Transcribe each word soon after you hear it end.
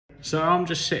So I'm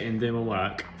just sitting doing my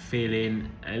work, feeling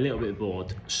a little bit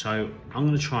bored. So I'm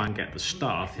gonna try and get the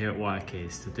staff here at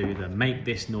Ykids to do the Make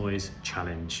This Noise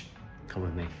challenge. Come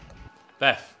with me.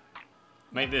 Beth,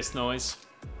 make this noise.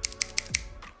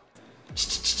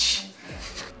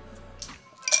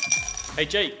 Hey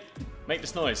Jake, make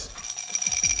this noise.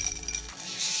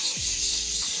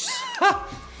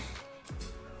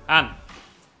 Anne,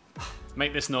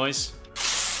 make this noise.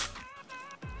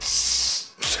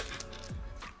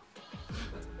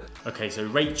 Okay, so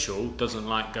Rachel doesn't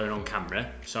like going on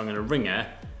camera, so I'm gonna ring her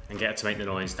and get her to make the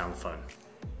noise down the phone.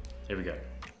 Here we go.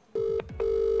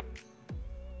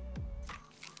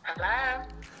 Hello?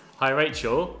 Hi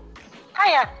Rachel.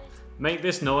 Hiya. Make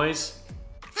this noise.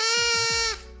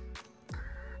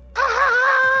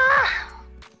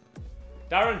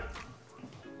 Darren.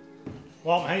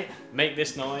 What, mate? Make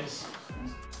this noise.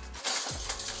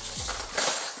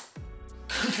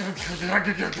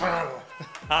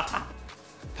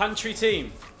 Pantry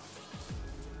team.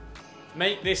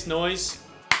 Make this noise.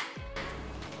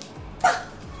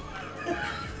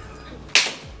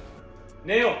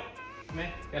 Neil. Come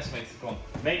here. Yes, mate. Go on.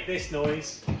 Make this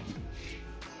noise.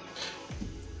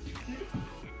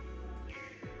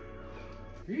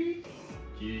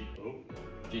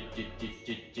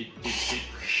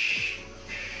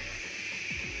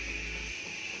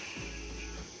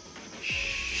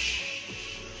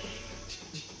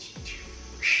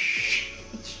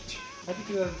 How do you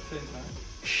do that at the same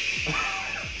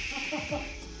time?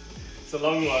 It's a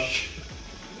long one.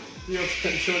 You're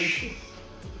surely.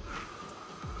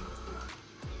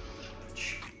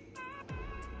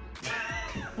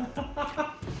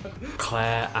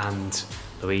 Claire and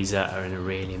Louisa are in a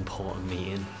really important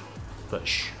meeting, but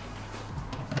shh.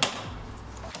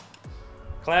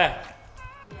 Claire,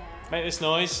 Yeah. make this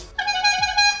noise.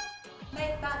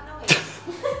 Make that noise.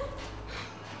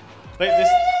 Make this.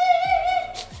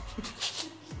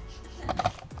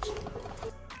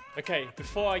 Okay,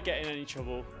 before I get in any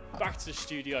trouble, back to the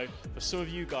studio for some of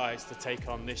you guys to take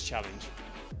on this challenge.